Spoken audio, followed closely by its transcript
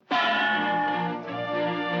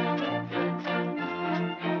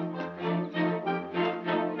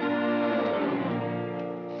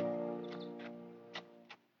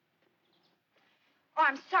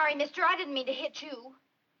I'm sorry, mister. I didn't mean to hit you.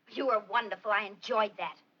 You were wonderful. I enjoyed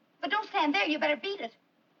that. But don't stand there. You better beat it.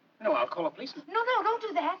 No, I'll call a policeman. No, don't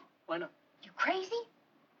do that. Why not? You crazy?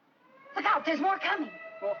 Look out, there's more coming.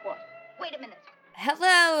 More what? Wait a minute.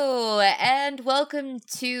 Hello, and welcome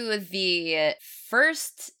to the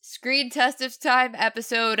first Screen Test of Time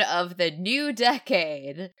episode of the new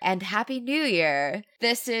decade. And Happy New Year!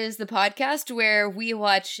 This is the podcast where we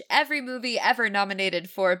watch every movie ever nominated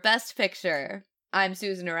for Best Picture. I'm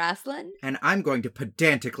Suzan Araslin. And I'm going to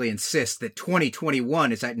pedantically insist that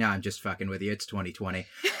 2021 is... No, I'm just fucking with you. It's 2020.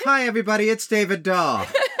 Hi, everybody. It's David Daw.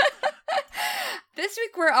 This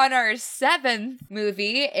week we're on our 7th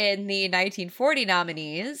movie in the 1940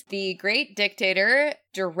 nominees, The Great Dictator,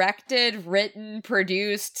 directed, written,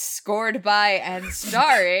 produced, scored by, and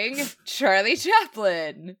starring Charlie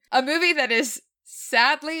Chaplin. A movie that is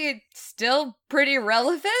sadly still pretty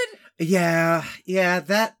relevant. Yeah,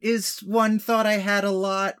 that is one thought I had a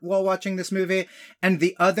lot while watching this movie. And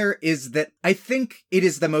the other is that I think it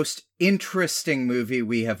is the most interesting movie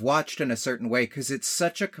we have watched in a certain way because it's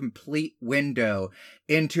such a complete window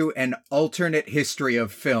into an alternate history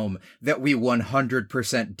of film that we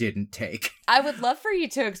 100% didn't take. I would love for you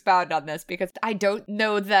to expound on this because I don't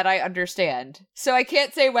know that I understand. So I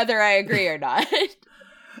can't say whether I agree or not.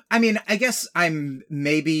 I mean, I guess I'm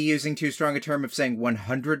maybe using too strong a term of saying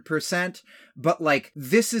 100%, but like,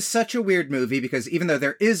 this is such a weird movie because even though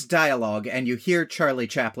there is dialogue and you hear Charlie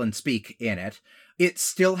Chaplin speak in it, it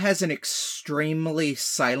still has an extremely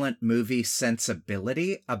silent movie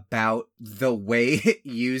sensibility about the way it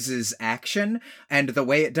uses action and the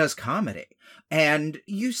way it does comedy. And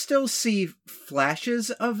you still see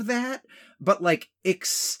flashes of that, but like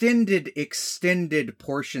extended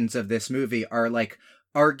portions of this movie are like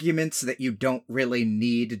arguments that you don't really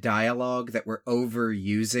need dialogue, that we're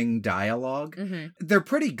overusing dialogue. Mm-hmm. They're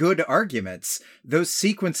pretty good arguments. Those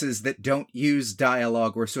sequences that don't use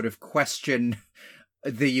dialogue or sort of question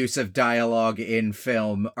the use of dialogue in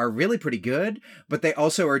film are really pretty good, but they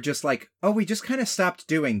also are just like, oh, we just kind of stopped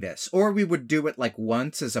doing this. Or we would do it like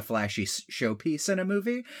once as a flashy showpiece in a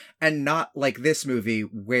movie, and not like this movie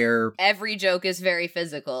where every joke is very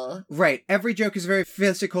physical. Right. Every joke is very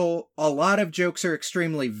physical. A lot of jokes are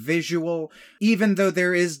extremely visual. Even though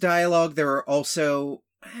there is dialogue, there are also,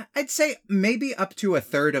 I'd say maybe up to a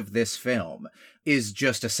third of this film is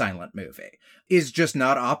just a silent movie, is just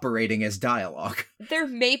not operating as dialogue. There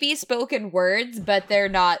may be spoken words, but they're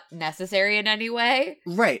not necessary in any way.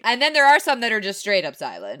 Right. And then there are some that are just straight up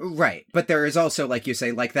silent. Right. But there is also, like you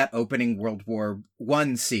say, like that opening World War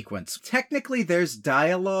I sequence. Technically, there's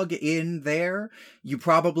dialogue in there. You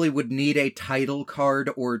probably would need a title card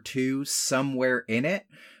or two somewhere in it.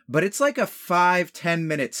 But it's like a 5-10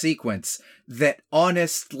 minute sequence that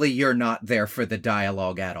honestly you're not there for the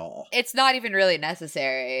dialogue at all. It's not even really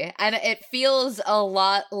necessary. And it feels a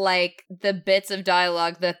lot like the bits of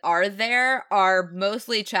dialogue that are there are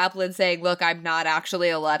mostly Chaplin saying, look, I'm not actually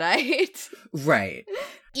a Luddite. Right.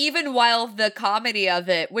 Even while the comedy of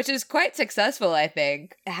it, which is quite successful, I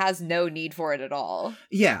think, has no need for it at all.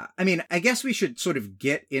 Yeah, I mean, I guess we should sort of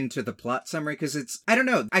get into the plot summary, because it's, I don't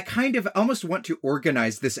know, I kind of almost want to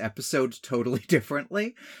organize this episode totally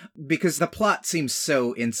differently, because the plot seems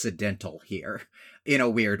so incidental here, in a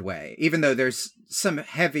weird way, even though there's some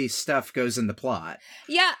heavy stuff goes in the plot.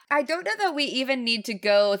 Yeah, I don't know that we even need to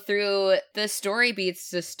go through the story beats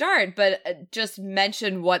to start, but just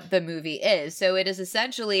mention what the movie is. So it is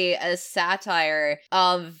essentially a satire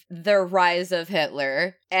of the rise of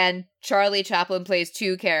Hitler, and Charlie Chaplin plays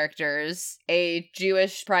two characters, a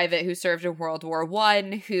Jewish private who served in World War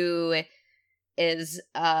I, who is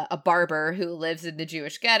a barber who lives in the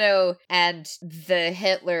Jewish ghetto, and the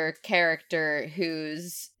Hitler character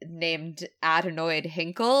who's named Adenoid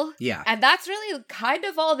Hinkle. Yeah. And that's really kind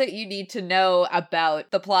of all that you need to know about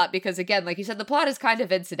the plot, because again, like you said, the plot is kind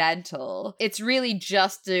of incidental. It's really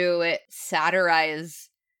just to satirize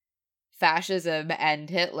fascism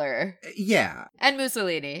and Hitler. Yeah. And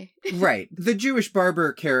Mussolini. Right. The Jewish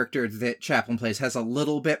barber character that Chaplin plays has a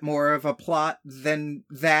little bit more of a plot than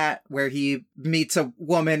that, where he meets a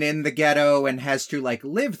woman in the ghetto and has to, like,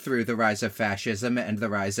 live through the rise of fascism and the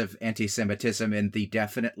rise of anti-Semitism in the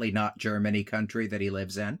definitely not Germany country that he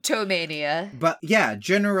lives in. Tomania. But yeah,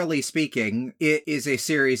 generally speaking, it is a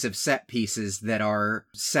series of set pieces that are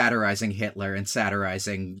satirizing Hitler and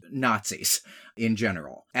satirizing Nazis in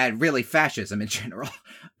general, and really fascism in general,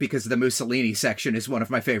 because the Mussolini section is one of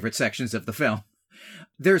my favorite sections of the film.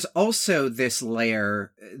 There's also this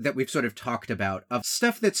layer that we've sort of talked about of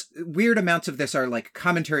stuff that's weird amounts of this are like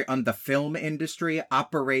commentary on the film industry,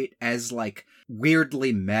 operate as like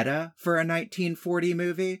weirdly meta for a 1940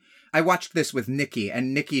 movie. I watched this with Nikki,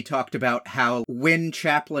 and Nikki talked about how when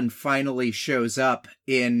Chaplin finally shows up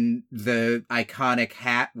in the iconic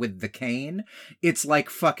hat with the cane, it's like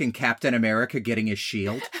fucking Captain America getting his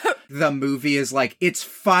shield. The movie is like, it's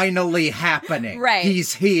finally happening. Right.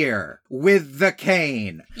 He's here with the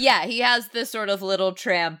cane. Yeah, he has this sort of little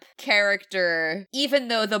tramp character, even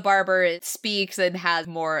though the barber speaks and has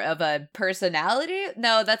more of a personality.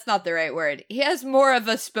 No, that's not the right word. He has more of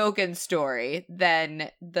a spoken story than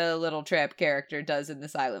the little tramp character does in the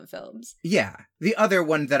silent films. Yeah. The other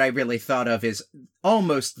one that I really thought of is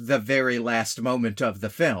almost the very last moment of the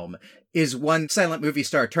film. Is one silent movie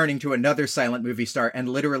star turning to another silent movie star and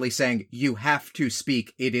literally saying, "You have to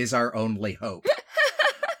speak, it is our only hope."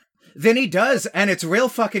 Then he does, and it's real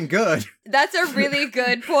fucking good. That's a really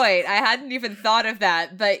good point. I hadn't even thought of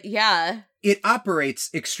that, but yeah. It operates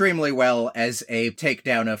extremely well as a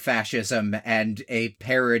takedown of fascism and a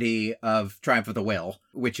parody of Triumph of the Will,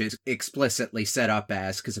 which is explicitly set up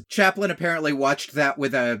as, because Chaplin apparently watched that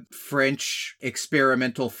with a French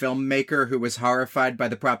experimental filmmaker who was horrified by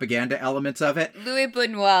the propaganda elements of it. Louis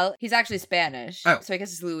Buñuel, he's actually Spanish. Oh. So I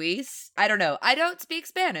guess it's Luis. I don't know. I don't speak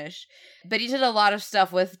Spanish. But he did a lot of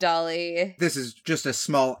stuff with Dali. This is just a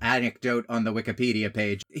small anecdote on the Wikipedia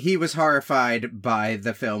page. He was horrified by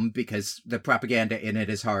the film because the propaganda in it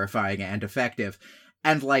is horrifying and effective.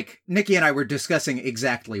 And, like, Nikki and I were discussing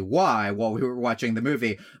exactly why while we were watching the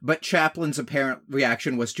movie, but Chaplin's apparent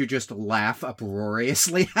reaction was to just laugh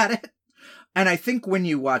uproariously at it. And I think when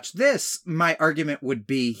you watch this, my argument would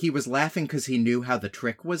be he was laughing because he knew how the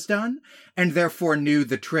trick was done, and therefore knew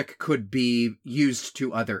the trick could be used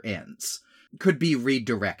to other ends, could be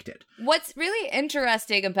redirected. What's really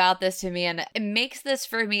interesting about this to me, and it makes this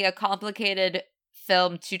for me a complicated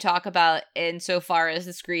film to talk about insofar as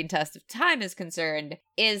the screen test of time is concerned,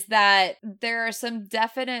 is that there are some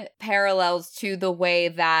definite parallels to the way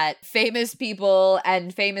that famous people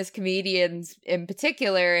and famous comedians in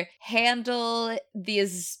particular handle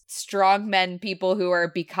these strongmen people who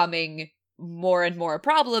are becoming more and more a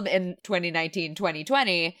problem in 2019,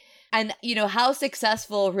 2020. And, you know, how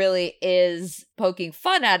successful really is poking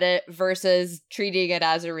fun at it versus treating it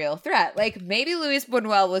as a real threat. Like, maybe Luis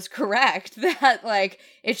Buñuel was correct that, like,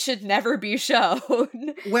 it should never be shown.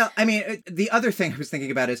 Well, I mean, the other thing I was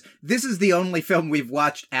thinking about is, this is the only film we've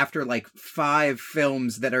watched after, like, 5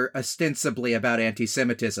 films that are ostensibly about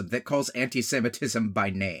anti-Semitism, that calls anti-Semitism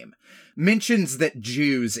by name. Mentions that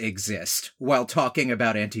Jews exist while talking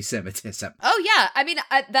about anti-Semitism. Oh, yeah. I mean,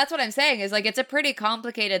 that's what I'm saying is, like, it's a pretty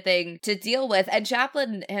complicated thing to deal with. And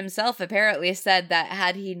Chaplin himself apparently said that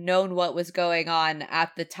had he known what was going on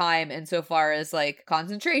at the time insofar as, like,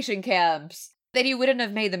 concentration camps, that he wouldn't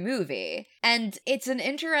have made the movie. And it's an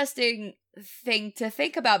interesting thing to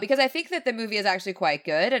think about because I think that the movie is actually quite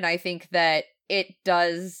good. And I think that it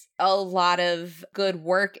does a lot of good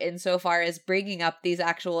work insofar as bringing up these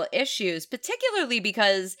actual issues, particularly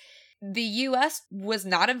because the US was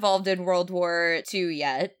not involved in World War II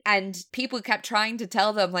yet, and people kept trying to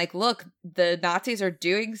tell them, like, look, the Nazis are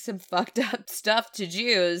doing some fucked up stuff to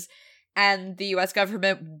Jews, and the US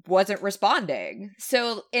government wasn't responding.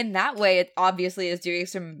 So in that way, it obviously is doing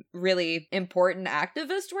some really important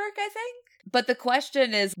activist work, I think. But the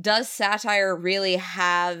question is, does satire really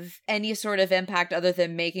have any sort of impact other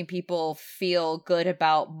than making people feel good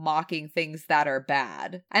about mocking things that are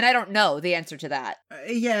bad? And I don't know the answer to that.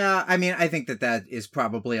 Yeah, I mean, I think that that is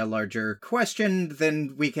probably a larger question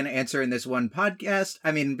than we can answer in this one podcast.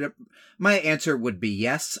 I mean, my answer would be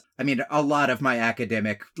yes. I mean, a lot of my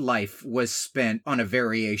academic life was spent on a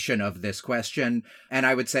variation of this question. And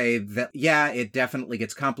I would say that, yeah, it definitely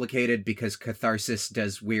gets complicated because catharsis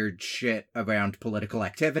does weird shit around political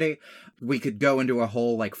activity. We could go into a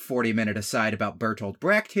whole, 40-minute aside about Bertolt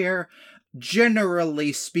Brecht here.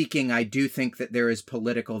 Generally speaking, I do think that there is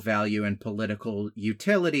political value and political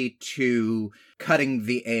utility to cutting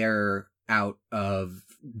the air out of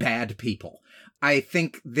bad people. I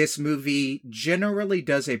think this movie generally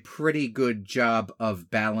does a pretty good job of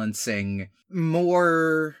balancing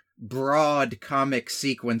more broad comic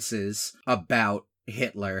sequences about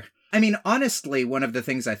Hitler. I mean, honestly, one of the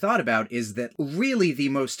things I thought about is that really the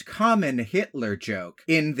most common Hitler joke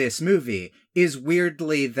in this movie is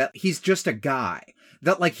weirdly that he's just a guy.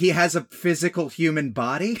 That, he has a physical human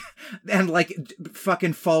body and,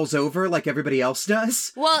 fucking falls over like everybody else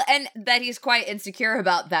does. Well, and that he's quite insecure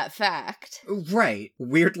about that fact. Right.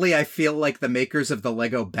 Weirdly, I feel like the makers of the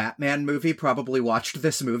Lego Batman movie probably watched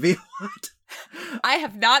this movie a lot. I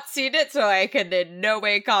have not seen it, so I can in no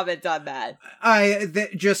way comment on that.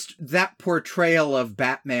 Just that portrayal of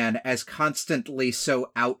Batman as constantly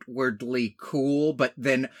so outwardly cool, but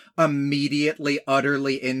then immediately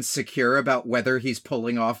utterly insecure about whether he's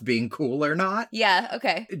pulling off being cool or not. Yeah,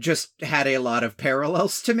 okay. Just had a lot of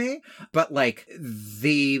parallels to me. But, like,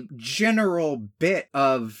 the general bit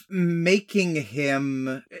of making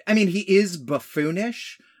him... I mean, he is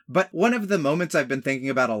buffoonish. But one of the moments I've been thinking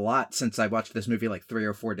about a lot since I watched this movie like 3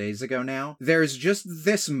 or 4 days ago now, there's just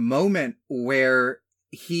this moment where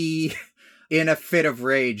he, in a fit of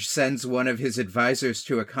rage, sends one of his advisors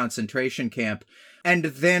to a concentration camp, and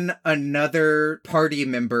then another party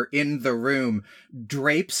member in the room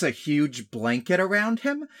drapes a huge blanket around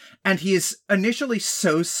him, and he is initially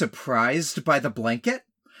so surprised by the blanket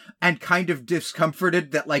and kind of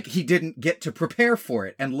discomforted that, like, he didn't get to prepare for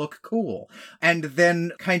it and look cool. And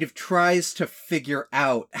then kind of tries to figure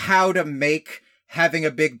out how to make having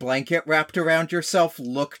a big blanket wrapped around yourself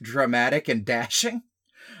look dramatic and dashing.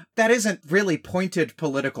 That isn't really pointed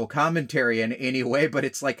political commentary in any way, but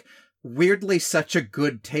it's, like, weirdly such a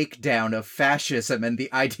good takedown of fascism and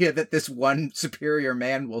the idea that this one superior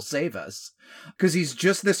man will save us. Because he's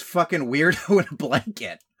just this fucking weirdo in a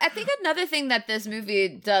blanket. I think another thing that this movie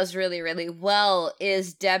does really, really well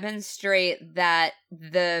is demonstrate that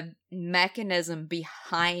the mechanism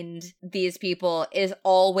behind these people is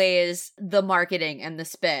always the marketing and the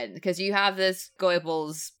spin. Because you have this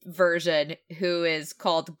Goebbels version who is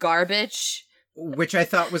called Garbage. Which I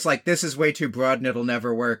thought was like, this is way too broad and it'll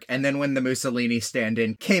never work. And then when the Mussolini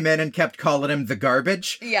stand-in came in and kept calling him the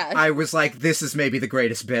Garbage, yeah, I was like, this is maybe the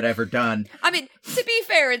greatest bit ever done. I mean, to be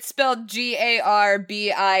fair, it's spelled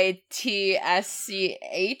Garbitsch,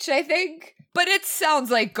 I think. But it sounds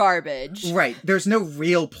like garbage. Right. There's no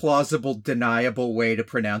real plausible, deniable way to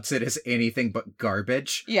pronounce it as anything but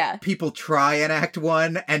garbage. Yeah. People try in Act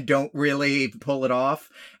 1 and don't really pull it off.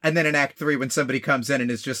 And then in Act 3, when somebody comes in and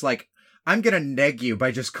is just like, I'm gonna neg you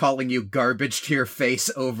by just calling you garbage to your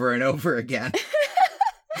face over and over again.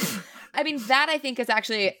 I mean, that I think is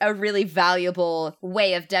actually a really valuable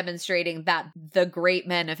way of demonstrating that the great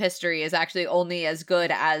men of history is actually only as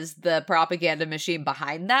good as the propaganda machine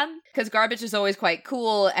behind them. Because Garbage is always quite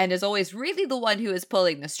cool and is always really the one who is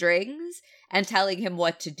pulling the strings and telling him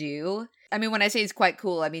what to do. I mean, when I say he's quite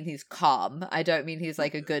cool, I mean he's calm. I don't mean he's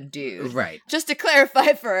like a good dude. Right. Just to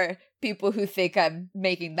clarify for people who think I'm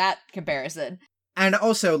making that comparison. And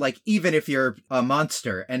also, like, even if you're a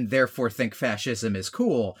monster and therefore think fascism is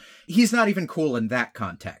cool, he's not even cool in that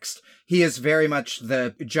context. He is very much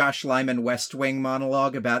the Josh Lyman West Wing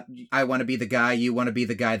monologue about, I want to be the guy, you want to be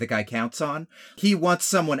the guy counts on. He wants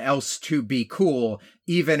someone else to be cool,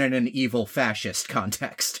 even in an evil fascist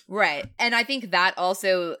context. Right. And I think that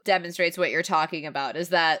also demonstrates what you're talking about, is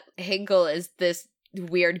that Hinkle is this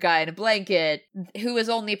weird guy in a blanket who is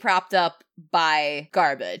only propped up by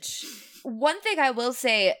Garbage. One thing I will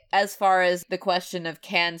say, as far as the question of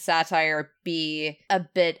can satire be a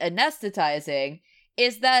bit anesthetizing,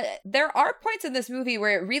 is that there are points in this movie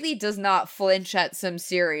where it really does not flinch at some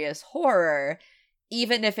serious horror,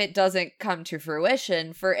 even if it doesn't come to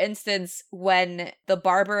fruition. For instance, when the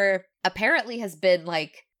barber apparently has been,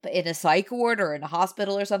 like, in a psych ward or in a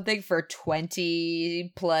hospital or something for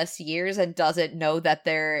 20 plus years and doesn't know that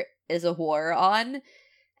there is a war on,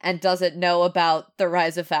 and doesn't know about the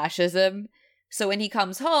rise of fascism. So when he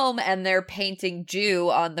comes home and they're painting Jew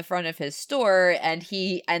on the front of his store and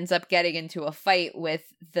he ends up getting into a fight with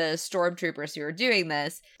the stormtroopers who are doing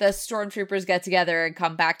this, the stormtroopers get together and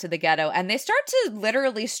come back to the ghetto and they start to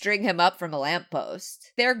literally string him up from a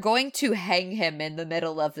lamppost. They're going to hang him in the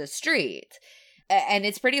middle of the street. And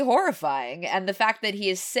it's pretty horrifying. And the fact that he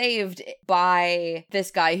is saved by this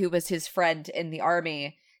guy who was his friend in the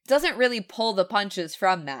army doesn't really pull the punches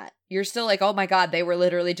from that. You're still like, oh my god, they were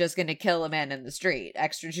literally just going to kill a man in the street,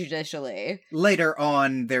 extrajudicially. Later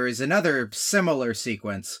on, there is another similar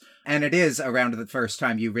sequence, and it is around the first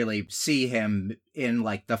time you really see him in,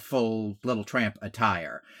 like, the full Little Tramp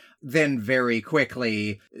attire. Then very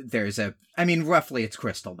quickly, there's roughly it's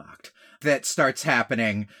Crystal Knocked that starts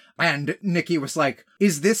happening, and Nikki was like,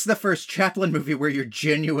 is this the first Chaplin movie where you're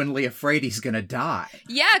genuinely afraid he's gonna die?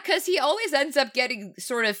 Yeah, because he always ends up getting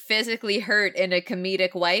sort of physically hurt in a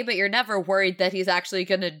comedic way, but you're never worried that he's actually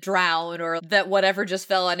gonna drown or that whatever just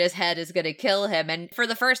fell on his head is gonna kill him. And for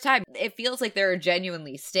the first time, it feels like there are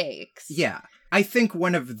genuinely stakes. Yeah. I think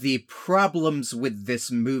one of the problems with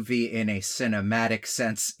this movie in a cinematic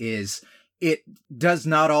sense is it does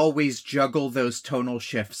not always juggle those tonal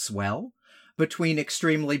shifts well between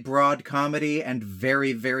extremely broad comedy and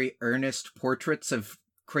very, very earnest portraits of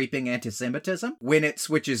creeping anti-Semitism. When it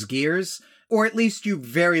switches gears, Or at least you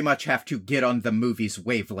very much have to get on the movie's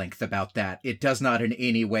wavelength about that. It does not in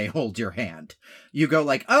any way hold your hand. You go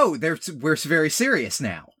like, oh, we're very serious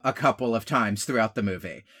now, a couple of times throughout the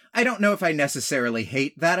movie. I don't know if I necessarily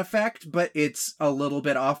hate that effect, but it's a little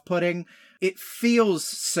bit off-putting. It feels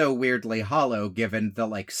so weirdly hollow given the,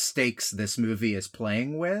 like, stakes this movie is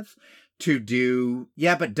playing with to do,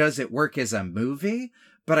 yeah, but does it work as a movie?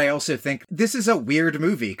 But I also think this is a weird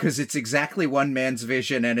movie because it's exactly one man's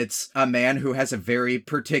vision, and it's a man who has a very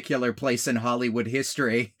particular place in Hollywood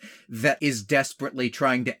history that is desperately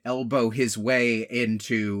trying to elbow his way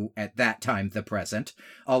into, at that time, the present,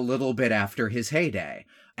 a little bit after his heyday.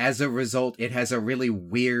 As a result, it has a really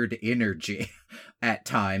weird energy at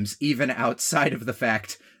times, even outside of the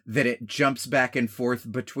fact that it jumps back and forth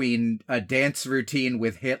between a dance routine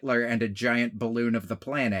with Hitler and a giant balloon of the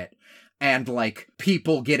planet, and, like,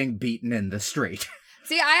 people getting beaten in the street.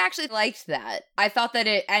 See, I actually liked that. I thought that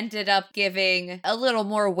it ended up giving a little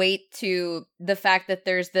more weight to the fact that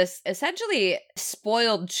there's this essentially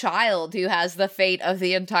spoiled child who has the fate of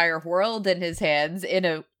the entire world in his hands, in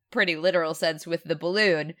a pretty literal sense with the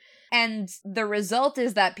balloon. And the result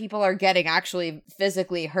is that people are getting actually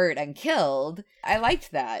physically hurt and killed. I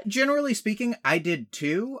liked that. Generally speaking, I did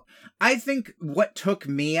too. I think what took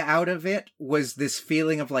me out of it was this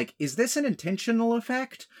feeling of like, is this an intentional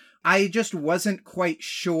effect? I just wasn't quite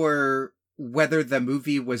sure whether the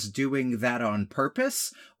movie was doing that on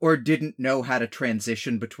purpose or didn't know how to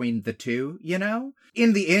transition between the two, you know?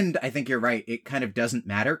 In the end, I think you're right. It kind of doesn't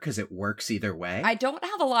matter because it works either way. I don't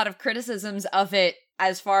have a lot of criticisms of it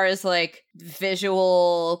as far as, like,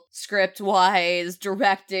 visual, script-wise,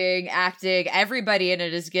 directing, acting. Everybody in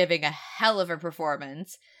it is giving a hell of a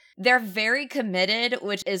performance. They're very committed,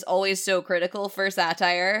 which is always so critical for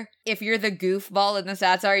satire. If you're the goofball in the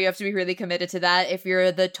satire, you have to be really committed to that. If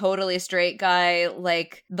you're the totally straight guy,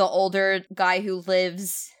 like the older guy who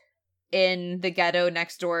lives in the ghetto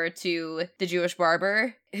next door to the Jewish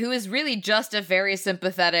barber, who is really just a very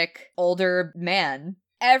sympathetic older man.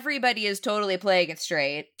 Everybody is totally playing it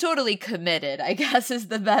straight. Totally committed, I guess is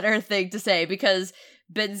the better thing to say, because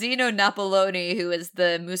Benzino Napoloni, who is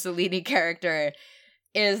the Mussolini character,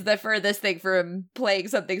 is the furthest thing from playing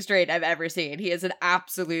something straight I've ever seen. He is an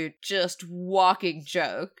absolute, just walking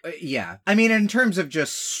joke. Yeah. I mean, in terms of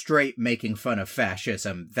just straight making fun of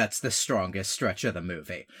fascism, that's the strongest stretch of the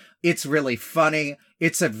movie. It's really funny.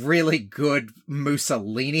 It's a really good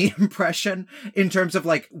Mussolini impression in terms of,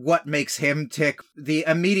 like, what makes him tick. The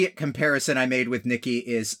immediate comparison I made with Nikki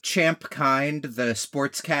is Champ Kind, the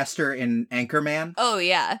sportscaster in Anchorman. Oh,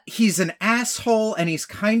 yeah. He's an asshole and he's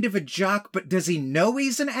kind of a jock, but does he know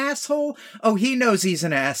he's an asshole? Oh, he knows he's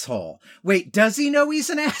an asshole. Wait, does he know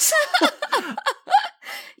he's an asshole?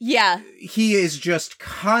 Yeah. He is just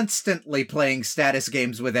constantly playing status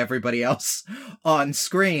games with everybody else on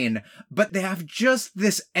screen, but they have just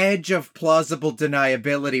this edge of plausible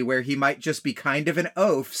deniability where he might just be kind of an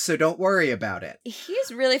oaf, so don't worry about it.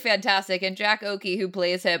 He's really fantastic, and Jack Oakey, who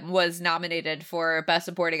plays him, was nominated for Best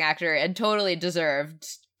Supporting Actor and totally deserved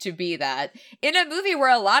to be that. In a movie where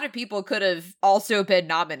a lot of people could have also been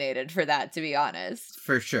nominated for that, to be honest.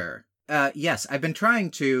 For sure. Yes, I've been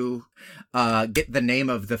trying to get the name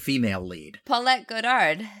of the female lead. Paulette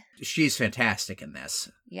Goddard. She's fantastic in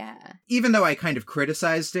this. Yeah. Even though I kind of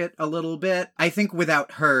criticized it a little bit, I think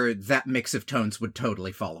without her, that mix of tones would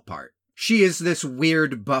totally fall apart. She is this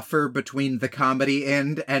weird buffer between the comedy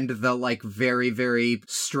end and the, like, very, very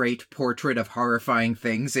straight portrait of horrifying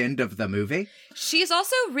things end of the movie. She's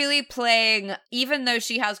also really playing, even though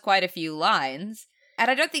she has quite a few lines, and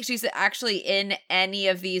I don't think she's actually in any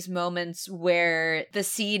of these moments where the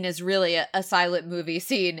scene is really a silent movie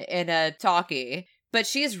scene in a talkie. But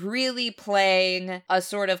she's really playing a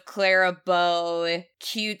sort of Clara Bow,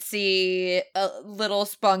 cutesy, little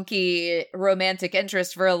spunky romantic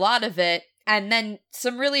interest for a lot of it. And then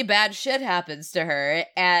some really bad shit happens to her,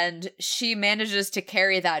 and she manages to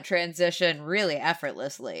carry that transition really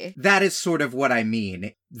effortlessly. That is sort of what I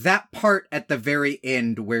mean. That part at the very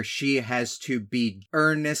end where she has to be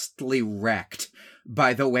earnestly wrecked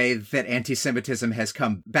by the way that anti-Semitism has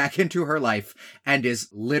come back into her life and is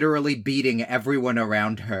literally beating everyone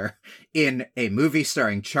around her in a movie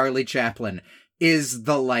starring Charlie Chaplin is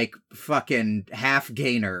the, like, fucking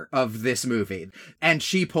half-gainer of this movie. And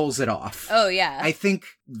she pulls it off. Oh, yeah. I think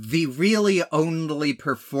the really only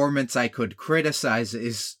performance I could criticize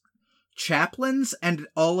is Chaplin's, and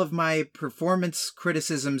all of my performance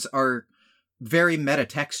criticisms are very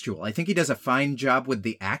metatextual. I think he does a fine job with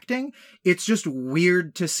the acting. It's just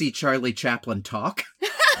weird to see Charlie Chaplin talk.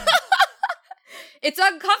 It's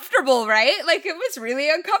uncomfortable, right? Like, it was really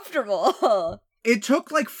uncomfortable. It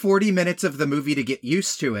took like 40 minutes of the movie to get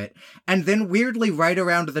used to it. And then weirdly, right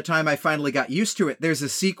around the time I finally got used to it, there's a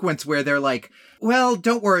sequence where they're like, well,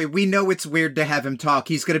 don't worry, we know it's weird to have him talk.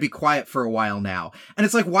 He's going to be quiet for a while now. And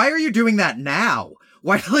it's like, why are you doing that now?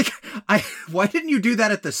 Why didn't you do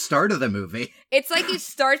that at the start of the movie? It's like he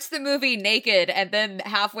starts the movie naked and then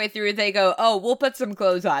halfway through they go, oh, we'll put some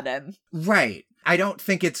clothes on him. Right. I don't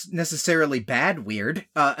think it's necessarily bad weird.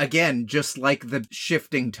 Again, just like the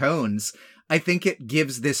shifting tones, I think it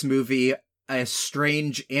gives this movie a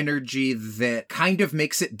strange energy that kind of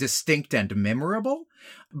makes it distinct and memorable,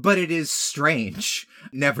 but it is strange,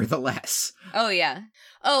 nevertheless. Oh, yeah.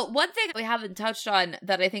 Oh, one thing we haven't touched on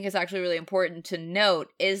that I think is actually really important to note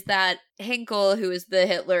is that Hinkle, who is the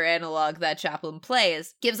Hitler analog that Chaplin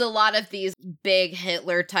plays, gives a lot of these big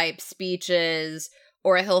Hitler-type speeches,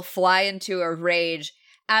 or he'll fly into a rage,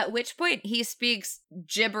 at which point he speaks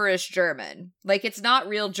gibberish German. Like, it's not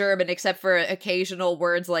real German except for occasional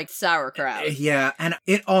words like sauerkraut. Yeah, and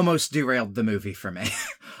it almost derailed the movie for me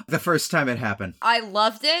the first time it happened. I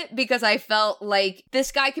loved it because I felt like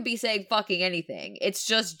this guy could be saying fucking anything. It's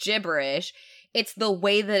just gibberish. It's the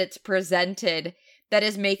way that it's presented that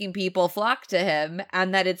is making people flock to him,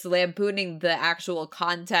 and that it's lampooning the actual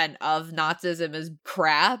content of Nazism as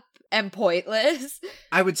crap and pointless.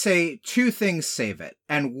 I would say two things save it.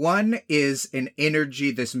 And one is an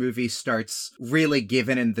energy this movie starts really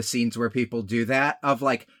giving in the scenes where people do that, of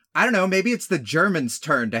like, I don't know, maybe it's the Germans'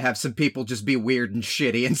 turn to have some people just be weird and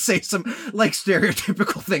shitty and say some, like,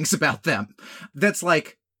 stereotypical things about them. That's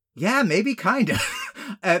like, yeah, maybe kinda,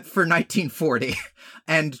 for 1940.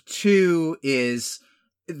 And two is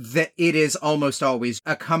that it is almost always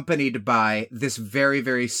accompanied by this very,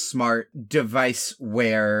 very smart device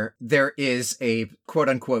where there is a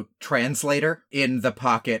quote-unquote translator in the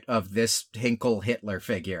pocket of this Hinkle Hitler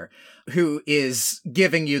figure who is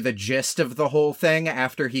giving you the gist of the whole thing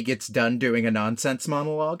after he gets done doing a nonsense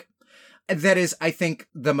monologue. That is, I think,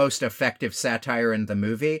 the most effective satire in the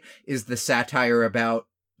movie, is the satire about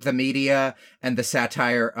the media and the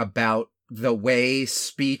satire about the way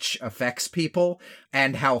speech affects people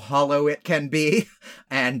and how hollow it can be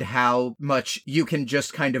and how much you can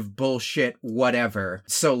just kind of bullshit whatever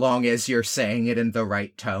so long as you're saying it in the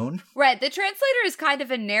right tone. Right. The translator is kind of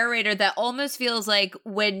a narrator that almost feels like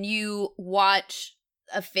when you watch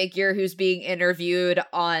a figure who's being interviewed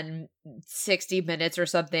on 60 Minutes or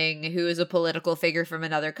something, who is a political figure from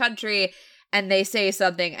another country, and they say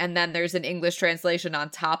something and then there's an English translation on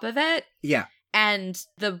top of it. Yeah. And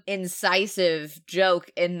the incisive joke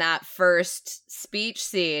in that first speech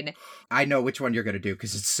scene. I know which one you're going to do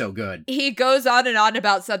because it's so good. He goes on and on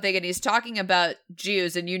about something and he's talking about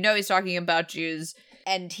Jews, and you know he's talking about Jews.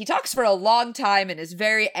 And he talks for a long time and is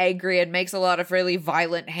very angry and makes a lot of really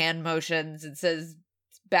violent hand motions and says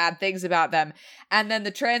bad things about them. And then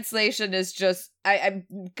the translation is just, I'm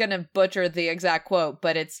gonna butcher the exact quote,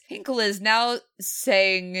 but it's, Hinkle is now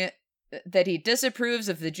saying that he disapproves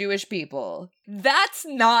of the Jewish people. That's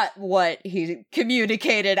not what he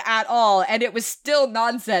communicated at all, and it was still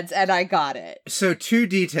nonsense, and I got it. So two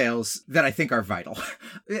details that I think are vital.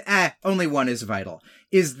 Only one is vital.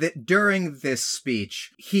 Is that during this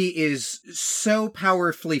speech, he is so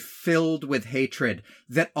powerfully filled with hatred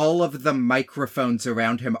that all of the microphones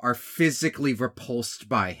around him are physically repulsed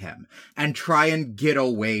by him and try and get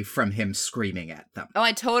away from him screaming at them. Oh,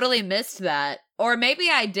 I totally missed that. Or maybe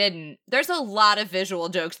I didn't. There's a lot of visual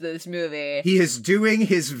jokes in this movie. He is doing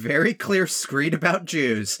his very clear screed about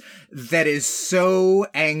Jews that is so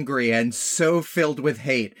angry and so filled with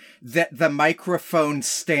hate that the microphone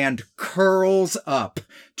stand curls up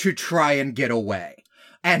to try and get away.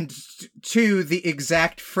 And two, the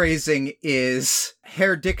exact phrasing is,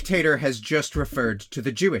 Herr Dictator has just referred to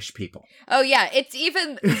the Jewish people. Oh yeah, it's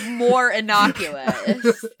even more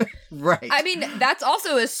innocuous. Right. I mean, that's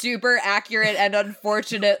also a super accurate and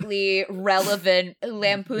unfortunately relevant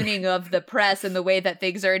lampooning of the press and the way that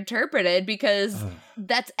things are interpreted, because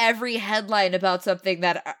that's every headline about something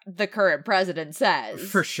that the current president says.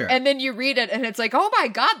 For sure. And then you read it and it's like, oh my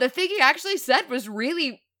God, the thing he actually said was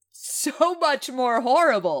really so much more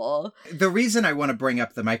horrible. The reason I want to bring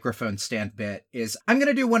up the microphone stand bit is I'm going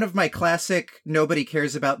to do one of my classic nobody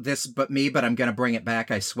cares about this but me, but I'm going to bring it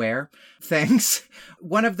back, I swear, things.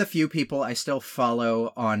 One of the few people I still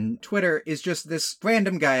follow on Twitter is just this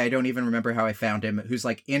random guy, I don't even remember how I found him, who's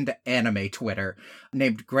like into anime Twitter,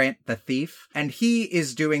 named Grant the Thief. And he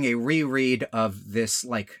is doing a reread of this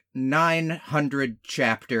like 900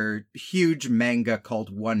 chapter huge manga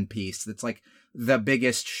called One Piece that's like the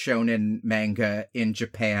biggest shonen manga in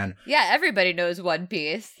Japan. Yeah, everybody knows One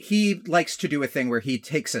Piece. He likes to do a thing where he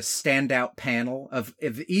takes a standout panel of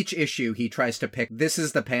each issue. He tries to pick, this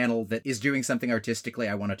is the panel that is doing something artistically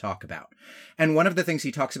I want to talk about. And one of the things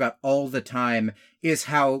he talks about all the time is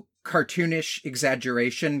how cartoonish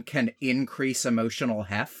exaggeration can increase emotional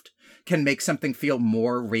heft, can make something feel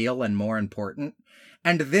more real and more important.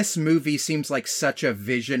 And this movie seems like such a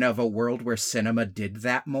vision of a world where cinema did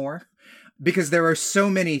that more. Because there are so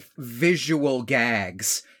many visual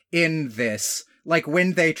gags in this. Like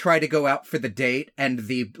when they try to go out for the date and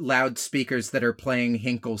the loudspeakers that are playing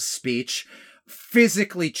Hinkle's speech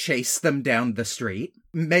physically chase them down the street,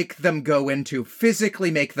 make them go into, physically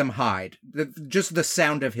make them hide. Just the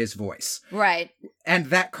sound of his voice. Right. And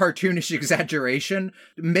that cartoonish exaggeration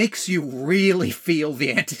makes you really feel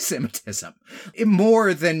the anti-Semitism.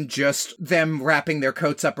 More than just them wrapping their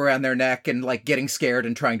coats up around their neck and like getting scared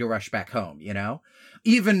and trying to rush back home, you know?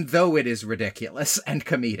 Even though it is ridiculous and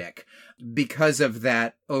comedic. Because of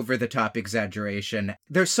that over-the-top exaggeration,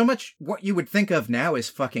 there's so much what you would think of now as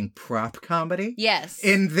fucking prop comedy. Yes.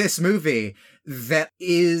 In this movie that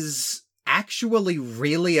is actually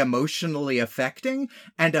really emotionally affecting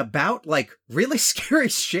and about, like, really scary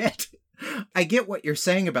shit. I get what you're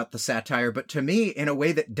saying about the satire, but to me, in a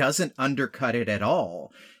way that doesn't undercut it at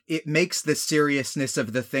all, it makes the seriousness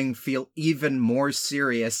of the thing feel even more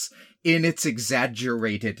serious in its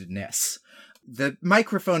exaggeratedness. The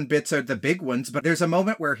microphone bits are the big ones, but there's a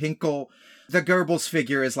moment where Hinkle, the Goebbels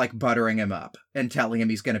figure, is like buttering him up and telling him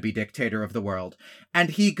he's going to be dictator of the world.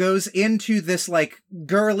 And he goes into this like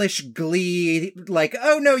girlish glee, like,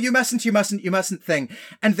 oh no, you mustn't thing.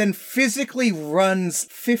 And then physically runs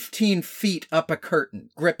 15 feet up a curtain,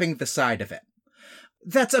 gripping the side of it.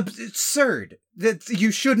 That's absurd. That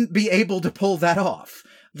you shouldn't be able to pull that off.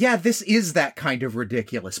 Yeah, this is that kind of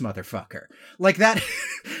ridiculous motherfucker. Like that,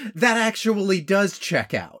 that actually does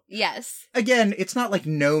check out. Yes. Again, it's not like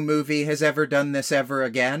no movie has ever done this ever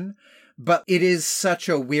again, but it is such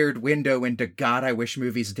a weird window into, God, I wish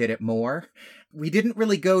movies did it more. We didn't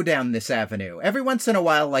really go down this avenue. Every once in a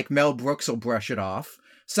while, like Mel Brooks will brush it off.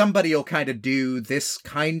 Somebody will kind of do this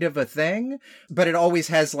kind of a thing, but it always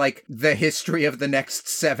has, like, the history of the next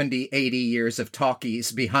 70, 80 years of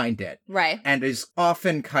talkies behind it. Right. And is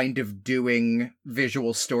often kind of doing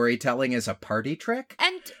visual storytelling as a party trick.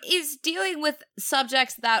 And is dealing with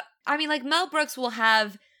subjects that, I mean, like, Mel Brooks will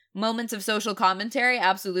have moments of social commentary,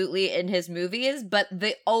 absolutely, in his movies, but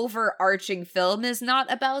the overarching film is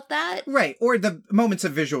not about that. Right, or the moments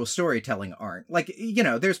of visual storytelling aren't. Like, you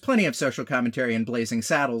know, there's plenty of social commentary in Blazing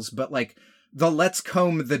Saddles, but, like, the let's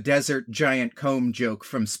comb the desert giant comb joke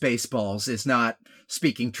from Spaceballs is not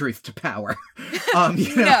speaking truth to power.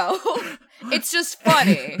 You know? No. It's just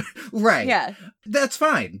funny. Right. Yeah. That's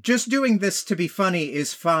fine. Just doing this to be funny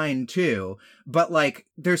is fine, too. But, like,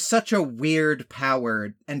 there's such a weird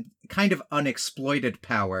power and kind of unexploited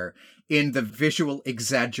power in the visual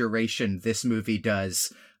exaggeration this movie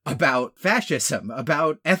does about fascism,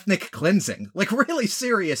 about ethnic cleansing, like really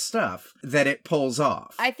serious stuff that it pulls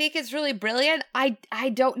off. I think it's really brilliant. I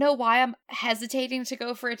don't know why I'm hesitating to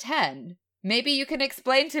go for a 10. Maybe you can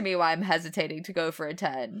explain to me why I'm hesitating to go for a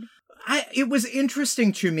 10. It was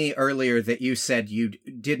interesting to me earlier that you said you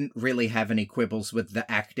didn't really have any quibbles with the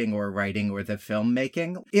acting or writing or the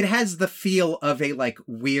filmmaking. It has the feel of a, like,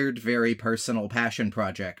 weird, very personal passion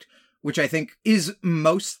project, which I think is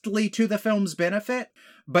mostly to the film's benefit,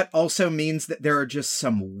 but also means that there are just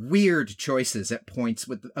some weird choices at points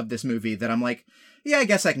of this movie that I'm like, yeah, I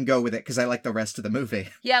guess I can go with it because I like the rest of the movie.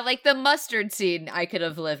 Yeah, like the mustard scene I could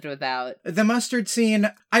have lived without. The mustard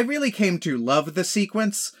scene, I really came to love the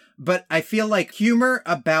sequence, but I feel like humor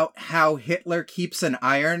about how Hitler keeps an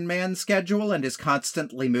Iron Man schedule and is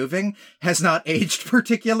constantly moving has not aged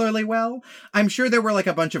particularly well. I'm sure there were like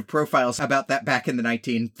a bunch of profiles about that back in the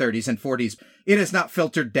 1930s and 40s. It has not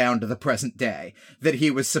filtered down to the present day that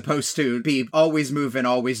he was supposed to be always moving,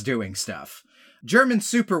 always doing stuff. German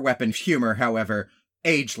superweapon humor, however,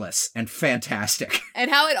 ageless and fantastic. And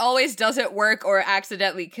how it always doesn't work or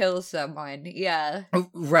accidentally kills someone. Yeah.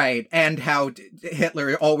 Right. And how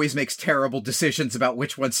Hitler always makes terrible decisions about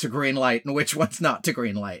which ones to green light and which ones not to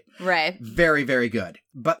green light. Right. Very, very good.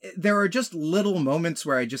 But there are just little moments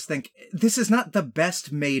where I just think, this is not the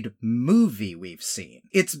best made movie we've seen.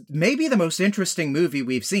 It's maybe the most interesting movie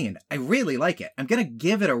we've seen. I really like it. I'm going to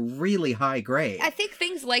give it a really high grade. I think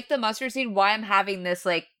things like the mustard scene, why I'm having this,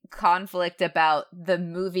 like, conflict about the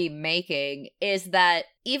movie making is that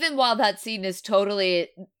even while that scene is totally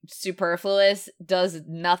superfluous, does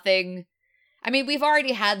nothing. I mean, we've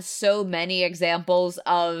already had so many examples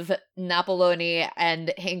of Napoloni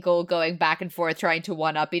and Hinkle going back and forth trying to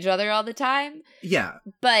one-up each other all the time. Yeah.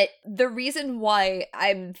 But the reason why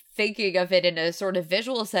I'm thinking of it in a sort of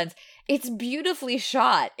visual sense, it's beautifully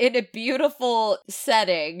shot in a beautiful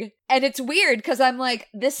setting. And it's weird because I'm like,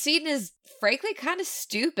 this scene is frankly kind of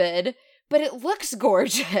stupid, but it looks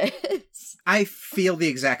gorgeous. I feel the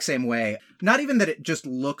exact same way. Not even that it just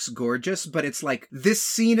looks gorgeous, but it's like, this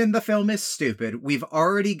scene in the film is stupid. We've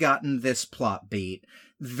already gotten this plot beat.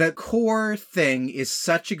 The core thing is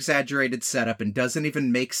such exaggerated setup and doesn't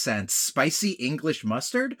even make sense. Spicy English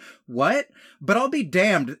mustard? What? But I'll be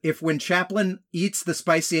damned if when Chaplin eats the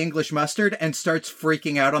spicy English mustard and starts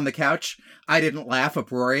freaking out on the couch, I didn't laugh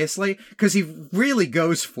uproariously, because he really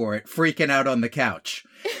goes for it, freaking out on the couch.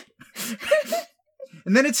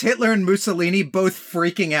 And then it's Hitler and Mussolini both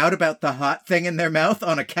freaking out about the hot thing in their mouth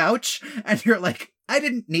on a couch, and you're like, I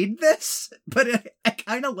didn't need this, but I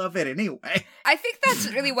kind of love it anyway. I think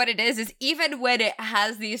that's really what it is even when it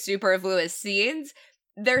has these superfluous scenes,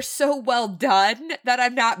 they're so well done that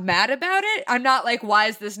I'm not mad about it. I'm not like, why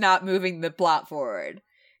is this not moving the plot forward?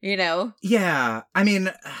 You know? Yeah, I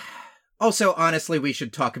mean... Also, honestly, we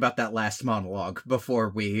should talk about that last monologue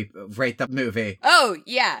before we rate the movie. Oh,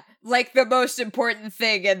 yeah. Like the most important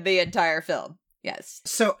thing in the entire film. Yes.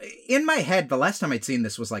 So, in my head, the last time I'd seen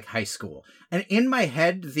this was like high school. And in my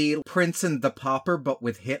head, the Prince and the Pauper, but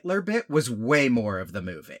with Hitler bit, was way more of the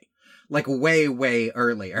movie. Like way, way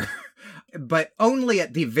earlier. But only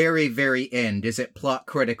at the very, very end is it plot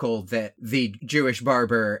critical that the Jewish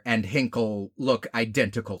barber and Hinkle look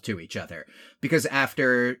identical to each other. Because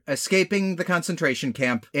after escaping the concentration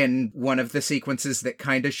camp in one of the sequences that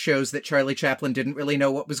kind of shows that Charlie Chaplin didn't really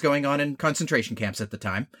know what was going on in concentration camps at the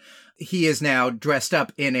time, he is now dressed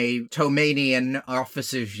up in a Tomanian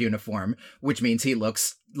officer's uniform, which means he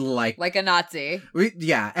looks like a Nazi.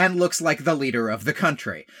 Yeah, and looks like the leader of the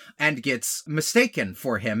country, and gets mistaken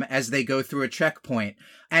for him as they go through a checkpoint.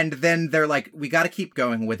 And then they're like, we gotta keep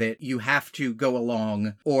going with it. You have to go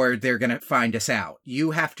along, or they're gonna find us out.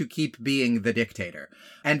 You have to keep being the dictator.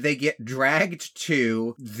 And they get dragged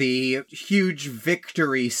to the huge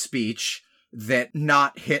victory speech that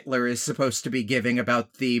not Hitler is supposed to be giving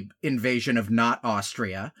about the invasion of not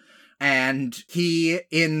Austria. And he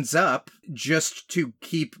ends up, just to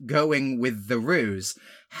keep going with the ruse,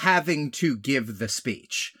 having to give the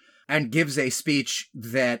speech. And gives a speech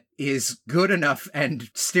that is good enough and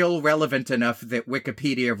still relevant enough that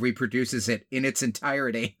Wikipedia reproduces it in its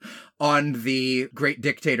entirety on the Great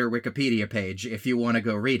Dictator Wikipedia page, if you want to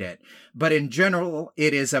go read it. But in general,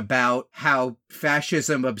 it is about how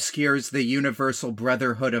fascism obscures the universal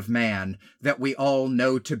brotherhood of man that we all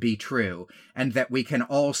know to be true, and that we can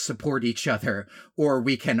all support each other, or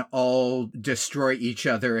we can all destroy each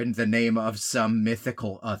other in the name of some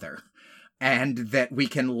mythical other. And that we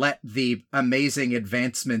can let the amazing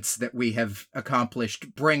advancements that we have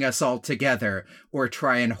accomplished bring us all together, or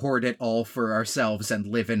try and hoard it all for ourselves and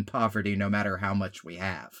live in poverty no matter how much we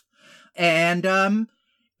have. And,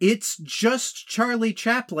 it's just Charlie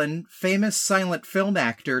Chaplin, famous silent film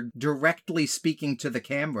actor, directly speaking to the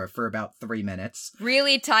camera for about 3 minutes.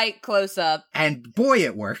 Really tight close-up. And boy,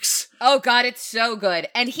 it works. Oh god, it's so good.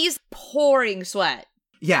 And he's pouring sweat.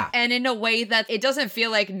 Yeah. And in a way that it doesn't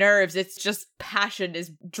feel like nerves, it's just passion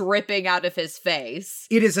is dripping out of his face.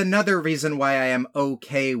 It is another reason why I am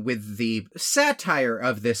okay with the satire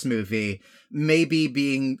of this movie maybe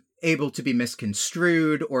being able to be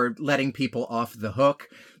misconstrued or letting people off the hook,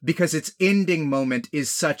 because its ending moment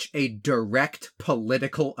is such a direct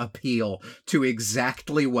political appeal to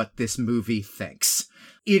exactly what this movie thinks.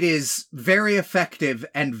 It is very effective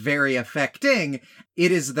and very affecting.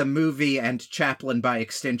 It is the movie, and Chaplin by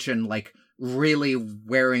extension, like, really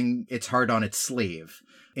wearing its heart on its sleeve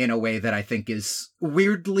in a way that I think is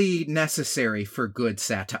weirdly necessary for good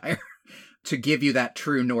satire. To give you that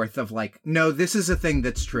true north of like, no, this is a thing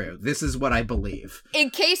that's true. This is what I believe. In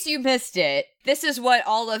case you missed it, this is what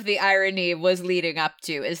all of the irony was leading up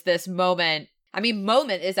to, is this moment. I mean,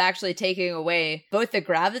 moment is actually taking away both the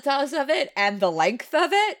gravitas of it and the length of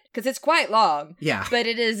it, because it's quite long. Yeah. But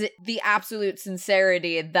it is the absolute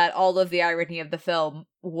sincerity that all of the irony of the film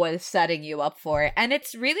was setting you up for. And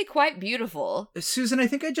it's really quite beautiful. Susan, I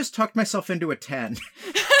think I just talked myself into a 10.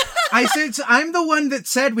 I said, I'm the one that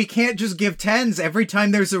said we can't just give 10s every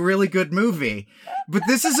time there's a really good movie. But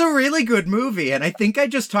this is a really good movie, and I think I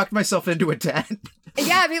just talked myself into a 10.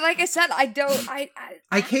 Yeah, I mean, like I said,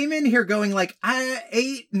 I came in here going like,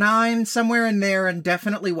 8, 9, somewhere in there, and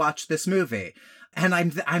definitely watched this movie. And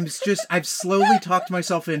I've slowly talked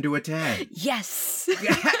myself into a 10. Yes!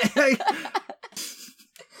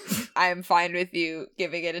 I'm fine with you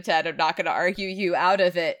giving it a 10. I'm not going to argue you out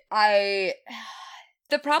of it.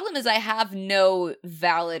 The problem is I have no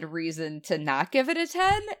valid reason to not give it a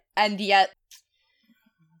 10, and yet,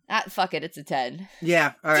 fuck it, it's a 10.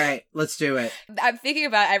 Yeah, all right, let's do it. I'm thinking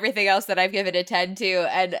about everything else that I've given a 10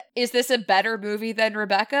 to, and is this a better movie than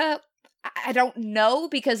Rebecca? I don't know,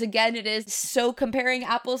 because again, it is so comparing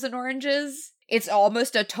apples and oranges. It's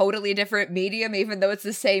almost a totally different medium, even though it's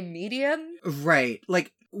the same medium. Right,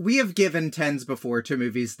 like, we have given 10s before to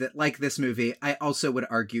movies that, like this movie, I also would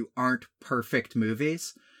argue aren't perfect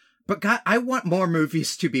movies. But God, I want more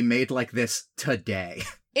movies to be made like this today.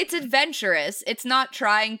 It's adventurous. It's not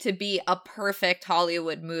trying to be a perfect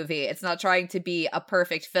Hollywood movie. It's not trying to be a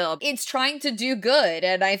perfect film. It's trying to do good,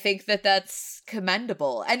 and I think that that's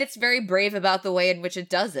commendable. And it's very brave about the way in which it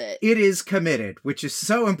does it. It is committed, which is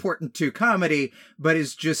so important to comedy, but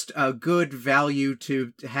is just a good value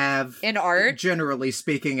to have. In art? Generally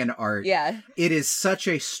speaking, in art. Yeah. It is such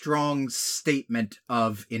a strong statement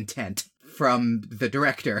of intent from the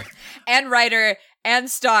director. And writer, and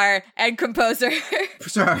star, and composer.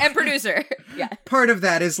 Sorry. And producer. Yeah. Part of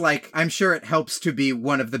that is, like, I'm sure it helps to be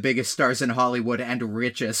one of the biggest stars in Hollywood and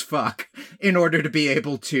rich as fuck in order to be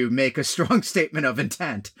able to make a strong statement of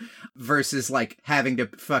intent versus, like, having to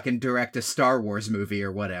fucking direct a Star Wars movie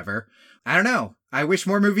or whatever. I don't know. I wish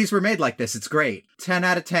more movies were made like this. It's great. 10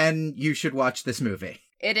 out of 10, you should watch this movie.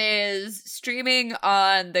 It is streaming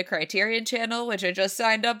on the Criterion channel, which I just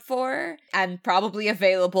signed up for, and probably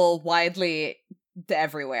available widely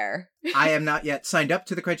everywhere. I am not yet signed up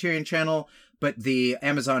to the Criterion channel, but the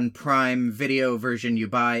Amazon Prime Video version you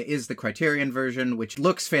buy is the Criterion version, which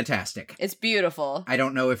looks fantastic. It's beautiful. I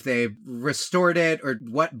don't know if they restored it or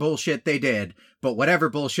what bullshit they did, but whatever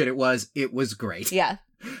bullshit it was great. Yeah.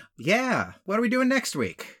 Yeah. What are we doing next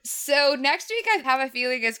week? So next week, I have a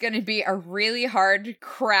feeling it's going to be a really hard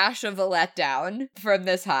crash of a letdown from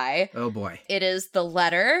this high. Oh boy. It is The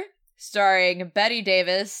Letter, starring Bette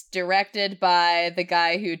Davis, directed by the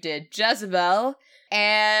guy who did Jezebel,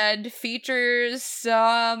 and features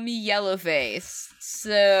some yellowface.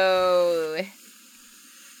 So...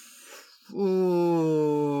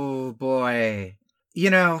 Ooh, boy. You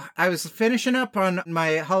know, I was finishing up on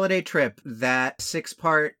my holiday trip, that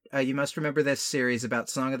 6-part, You Must Remember This series about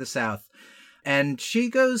Song of the South. And she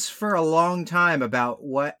goes for a long time about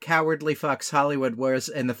what cowardly fucks Hollywood was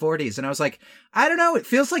in the 40s. And I was like, I don't know, it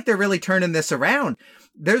feels like they're really turning this around.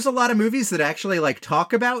 There's a lot of movies that actually, like,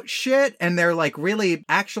 talk about shit, and they're, like, really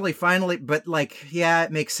actually finally, but, like, yeah,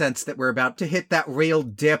 it makes sense that we're about to hit that real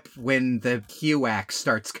dip when the HUAC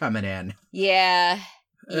starts coming in. Yeah.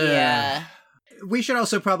 Yeah. We should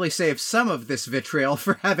also probably save some of this vitriol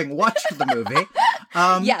for having watched the movie.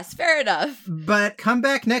 Yes, fair enough. But come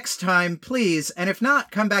back next time, please. And if not,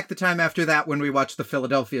 come back the time after that when we watch the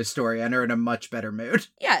Philadelphia Story and are in a much better mood.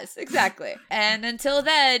 Yes, exactly. And until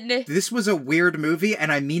then... This was a weird movie,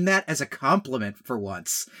 and I mean that as a compliment for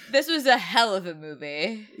once. This was a hell of a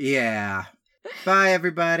movie. Yeah. Bye,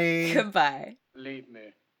 everybody. Goodbye. Leave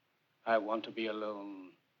me. I want to be alone.